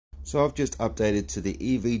So I've just updated to the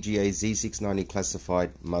EVGA Z690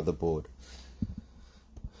 classified motherboard,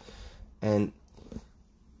 and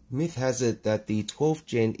myth has it that the 12th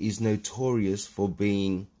gen is notorious for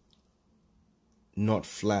being not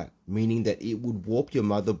flat, meaning that it would warp your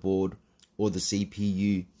motherboard or the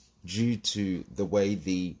CPU due to the way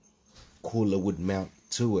the cooler would mount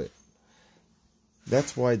to it.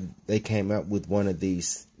 That's why they came out with one of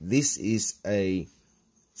these. This is a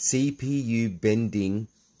CPU bending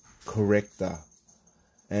corrector,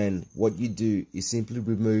 and what you do is simply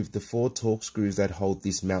remove the 4 Torx screws that hold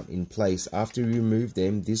this mount in place. After you remove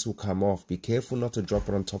them, this will come off. Be careful not to drop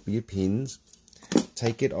it on top of your pins.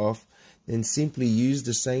 Take it off, then simply use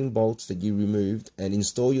the same bolts that you removed and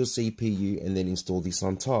install your CPU, and then install this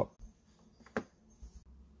on top.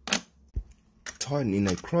 Tighten in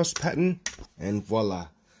a cross pattern, and voila,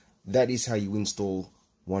 that is how you install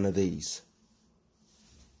one of these.